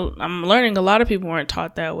 And I'm learning a lot of people weren't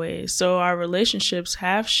taught that way. So our relationships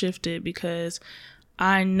have shifted because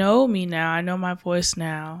I know me now. I know my voice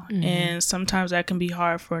now. And sometimes that can be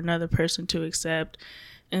hard for another person to accept.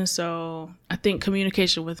 And so I think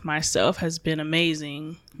communication with myself has been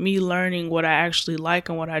amazing. Me learning what I actually like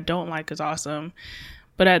and what I don't like is awesome.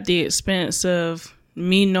 But at the expense of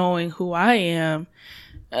me knowing who I am,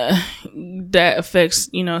 that affects,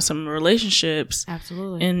 you know, some relationships.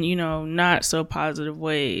 Absolutely. In, you know, not so positive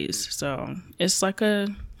ways. So it's like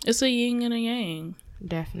it's a yin and a yang.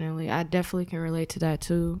 Definitely. I definitely can relate to that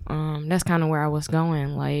too. That's kind of where I was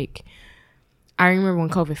going. Like, I remember when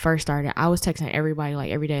COVID first started, I was texting everybody like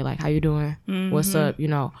every day, like, how you doing? What's up? You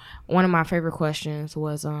know, one of my favorite questions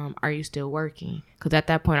was, are you still working? Because at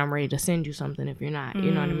that point, I'm ready to send you something if you're not, you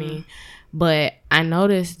know what I mean? But I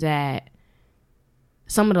noticed that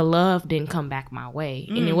some of the love didn't come back my way.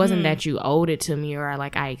 And it wasn't that you owed it to me or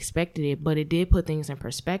like I expected it, but it did put things in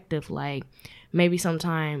perspective. Like, maybe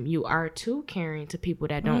sometime you are too caring to people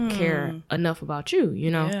that don't care enough about you, you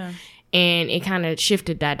know? Yeah. And it kind of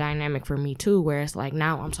shifted that dynamic for me too, where it's like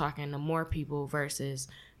now I'm talking to more people versus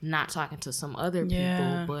not talking to some other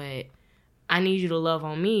people. But I need you to love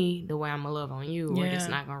on me the way I'm gonna love on you, or it's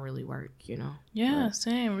not gonna really work, you know? Yeah,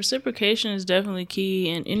 same. Reciprocation is definitely key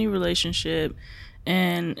in any relationship.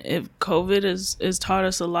 And if COVID has taught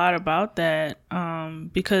us a lot about that,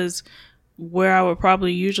 because where I would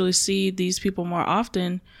probably usually see these people more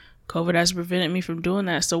often, COVID has prevented me from doing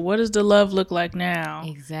that. So what does the love look like now?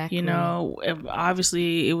 Exactly. You know,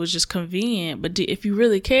 obviously it was just convenient, but if you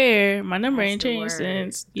really care, my number ain't changed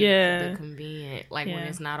since. The convenient, like when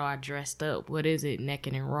it's not all dressed up. What is it,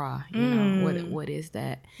 naked and raw? You know, what is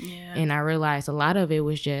that? Yeah. And I realized a lot of it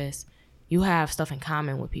was just you have stuff in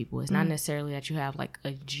common with people. It's not necessarily that you have like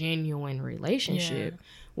a genuine relationship. Yeah.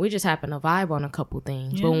 We just happen to vibe on a couple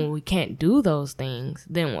things. Yeah. But when we can't do those things,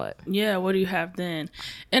 then what? Yeah, what do you have then?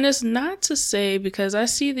 And it's not to say, because I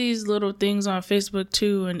see these little things on Facebook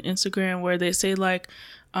too and Instagram where they say like,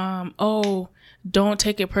 oh, don't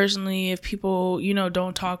take it personally if people, you know,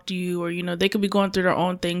 don't talk to you, or, you know, they could be going through their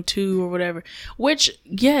own thing too or whatever. Which,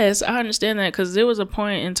 yes, I understand that, because there was a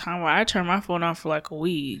point in time where I turned my phone off for like a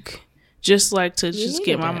week. just like to just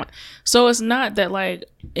get my mind. So it's not that like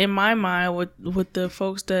in my mind with the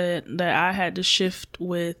folks that I had to shift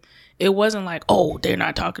with, it wasn't like, oh, they're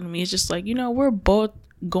not talking to me. It's just like, you know, we're both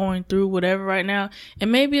going through whatever right now,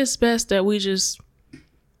 and maybe it's best that we just,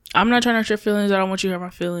 I'm not trying to hurt your feelings, I don't want you to hurt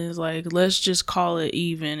my feelings, like let's just call it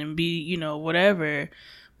even and be, you know, whatever.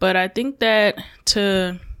 But I think that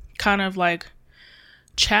to kind of like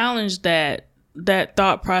challenge that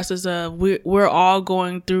thought process of we're all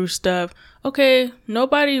going through stuff. Okay,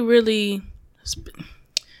 nobody really,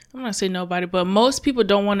 I'm not saying nobody, but most people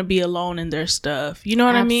don't want to be alone in their stuff. You know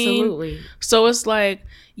what Absolutely. I mean? So it's like,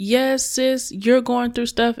 yes, sis, you're going through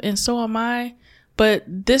stuff and so am I. But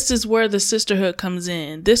this is where the sisterhood comes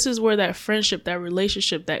in. This is where that friendship, that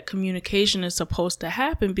relationship, that communication is supposed to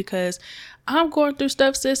happen, because I'm going through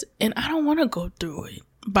stuff, sis, and I don't want to go through it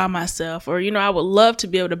by myself. Or, you know, I would love to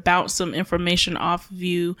be able to bounce some information off of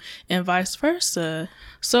you and vice versa.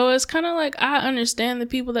 So it's kind of like, I understand the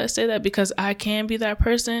people that say that, because I can be that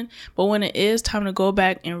person. But when it is time to go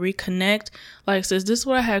back and reconnect, like, sis, this is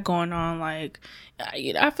what I had going on. Like,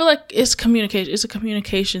 I feel like it's communication. It's a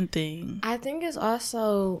communication thing. I think it's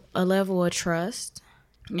also a level of trust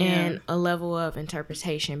and a level of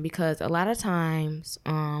interpretation, because a lot of times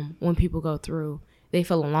when people go through, they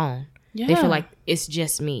feel alone. Yeah. They feel like it's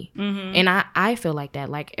just me. Mm-hmm. And I feel like that.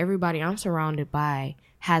 Like, everybody I'm surrounded by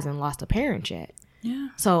hasn't lost a parent yet. Yeah.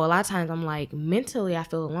 So a lot of times I'm like, mentally I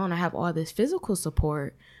feel alone. I have all this physical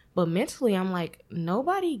support, but mentally I'm like,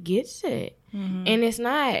 nobody gets it. Mm-hmm. And it's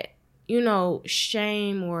not, you know,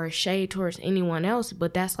 shame or shade towards anyone else,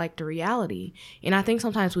 but that's like the reality. And I think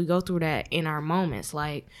sometimes we go through that in our moments,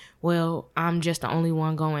 like, well, I'm just the only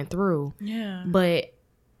one going through. Yeah. But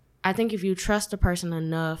I think if you trust a person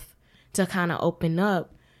enough to kind of open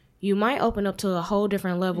up, you might open up to a whole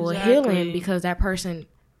different level of healing, because that person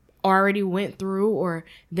already went through, or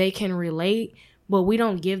they can relate. But we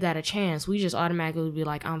don't give that a chance. We just automatically be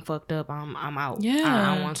like, I'm fucked up. I'm out. Yeah.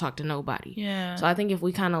 I don't want to talk to nobody. Yeah. So I think if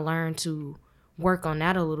we kind of learn to work on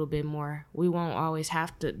that a little bit more, we won't always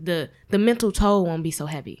have to, the mental toll won't be so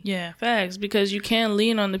heavy. Yeah, facts. Because you can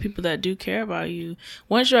lean on the people that do care about you.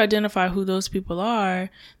 Once you identify who those people are,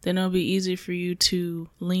 then it'll be easy for you to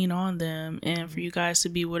lean on them and for you guys to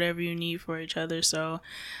be whatever you need for each other. So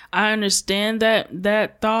I understand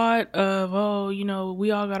that thought of, oh, you know, we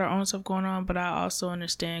all got our own stuff going on, but I also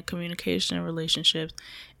understand communication and relationships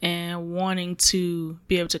and wanting to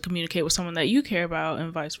be able to communicate with someone that you care about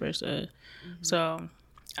and vice versa. Mm-hmm. So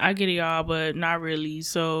I get it, y'all, but not really.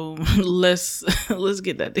 So let's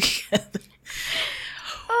get that together.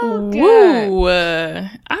 Oh, woo! I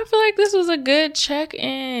feel like this was a good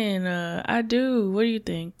check-in. I do. What do you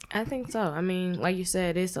think? I think so. I mean, like you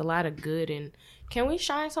said, it's a lot of good. And can we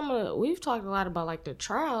shine some of the, we've talked a lot about like the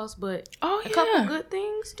trials, but a couple good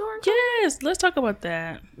things during COVID? Yes, let's talk about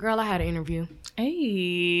that. Girl, I had an interview.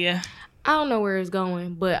 Hey. I don't know where it's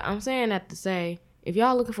going, but I'm saying that to say, if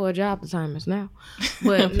y'all looking for a job, the time is now.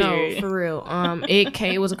 But no, for real.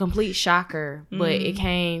 It was a complete shocker, but it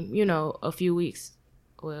came, you know, a few weeks,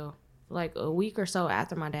 well, like a week or so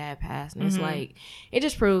after my dad passed. And it's like, it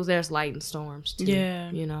just proves there's light in storms too.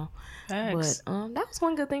 Yeah. You know. Facts. But that was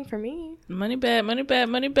one good thing for me. Money bad.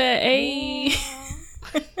 Hey.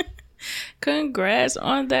 Congrats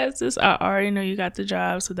on that, sis. I already know you got the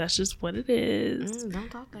job, so that's just what it is.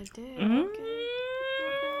 Don't talk like that. Okay.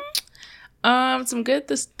 Some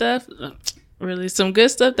good stuff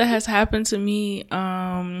that has happened to me.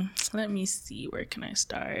 Let me see, where can I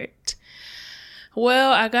start?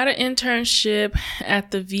 Well, I got an internship at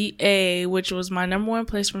the VA, which was my number one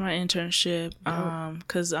place for my internship.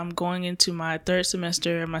 Because I'm going into my third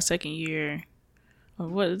semester, my second year.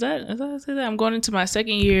 What is that? I'm going into my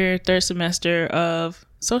second year, third semester of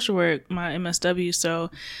social work, my MSW. So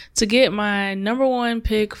to get my number one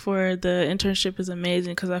pick for the internship is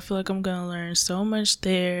amazing, because I feel like I'm gonna learn so much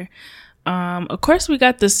there. Of course, we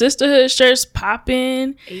got the sisterhood shirts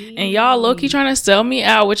popping, and y'all low-key trying to sell me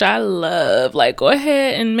out, which I love. Like, go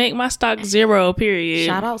ahead and make my stock 0, period.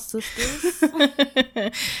 Shout out,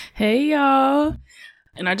 sisters. Hey, y'all.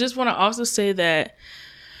 And I just want to also say that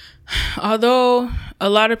although a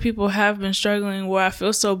lot of people have been struggling, where I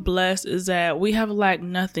feel so blessed is that we have lacked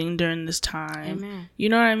nothing during this time. Amen. You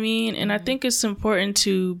know what I mean? And I think it's important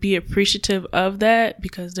to be appreciative of that,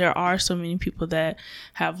 because there are so many people that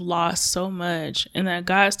have lost so much, and that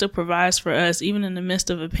God still provides for us even in the midst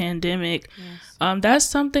of a pandemic. Yes. That's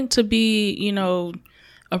something to be, you know,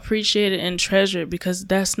 appreciated and treasured, because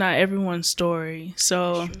that's not everyone's story.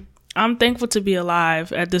 So I'm thankful to be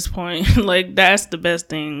alive at this point. Like, that's the best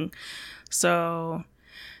thing. So,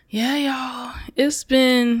 yeah, y'all, it's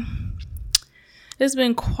been It's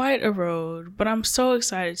been quite a road, but I'm so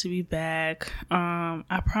excited to be back.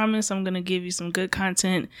 I promise I'm gonna give you some good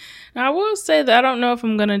content. Now, I will say that I don't know if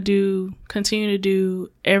I'm gonna continue to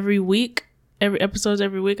do every episodes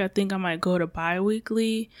every week. I think I might go to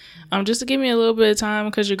bi-weekly, just to give me a little bit of time,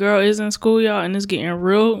 because your girl is in school, y'all, and it's getting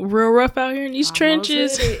real rough out here in these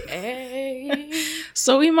trenches.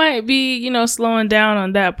 So we might be, slowing down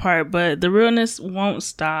on that part, but the realness won't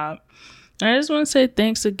stop. I just want to say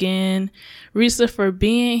thanks again, Risa, for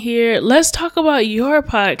being here. Let's talk about your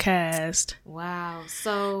podcast. Wow.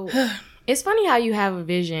 So it's funny how you have a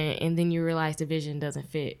vision and then you realize the vision doesn't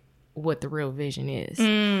fit what the real vision is.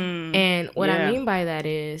 And what I mean by that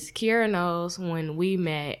is, Kiara knows when we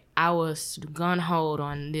met, I was gun-ho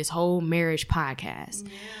on this whole marriage podcast.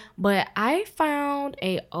 But I found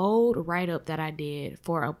a old write-up that I did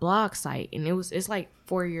for a blog site, and it's like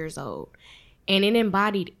 4 years old. And it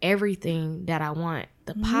embodied everything that I want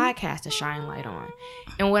the podcast to shine light on.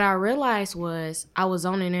 And what I realized was I was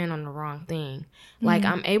zoning in on the wrong thing. Like,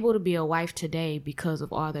 I'm able to be a wife today because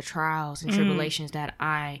of all the trials and tribulations that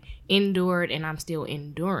I endured and I'm still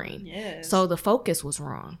enduring. Yes. So the focus was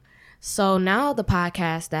wrong. So now the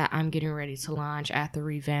podcast that I'm getting ready to launch after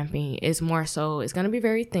revamping is more so, it's going to be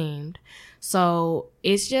very themed. So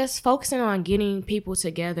it's just focusing on getting people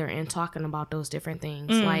together and talking about those different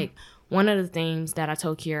things. Like, one of the things that I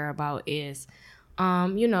told Kiara about is,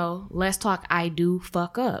 let's talk I do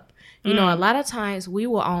fuck up. A lot of times we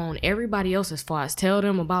will own everybody else's faults, tell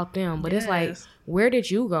them about them, but it's like, where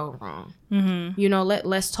did you go wrong?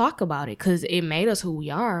 Let's talk about it, because it made us who we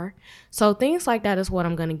are. So things like that is what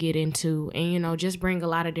I'm going to get into, and, just bring a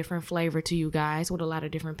lot of different flavor to you guys with a lot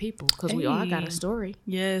of different people, because we all got a story.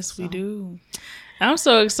 Yes, we do. I'm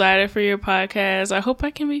so excited for your podcast. I hope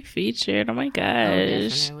I can be featured. Oh my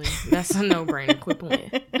gosh. Oh, definitely. That's a no-brainer. Quit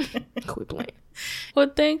playing.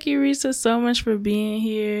 Well, thank you, Risa, so much for being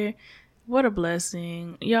here. What a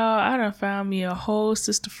blessing. Y'all, I done found me a whole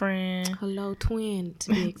sister friend. Hello, twin. To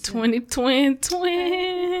be exact.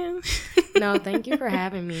 Twin. No, thank you for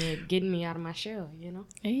having me and getting me out of my shell,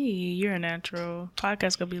 Hey, you're a natural.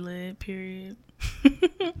 Podcast gonna be lit, period.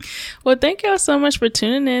 Well, thank y'all so much for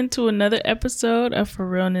tuning in to another episode of For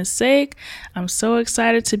Realness Sake. I'm so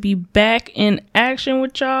excited to be back in action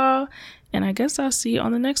with y'all, and I guess I'll see you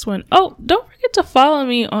on the next one. Oh, don't forget to follow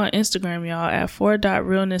me on Instagram, y'all, at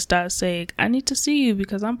for.realness.sake. I need to see you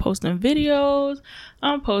because I'm posting videos,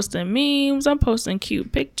 I'm posting memes, I'm posting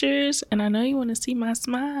cute pictures, and I know you want to see my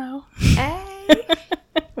smile. Hey.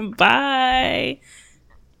 Bye.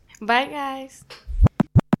 Bye, guys.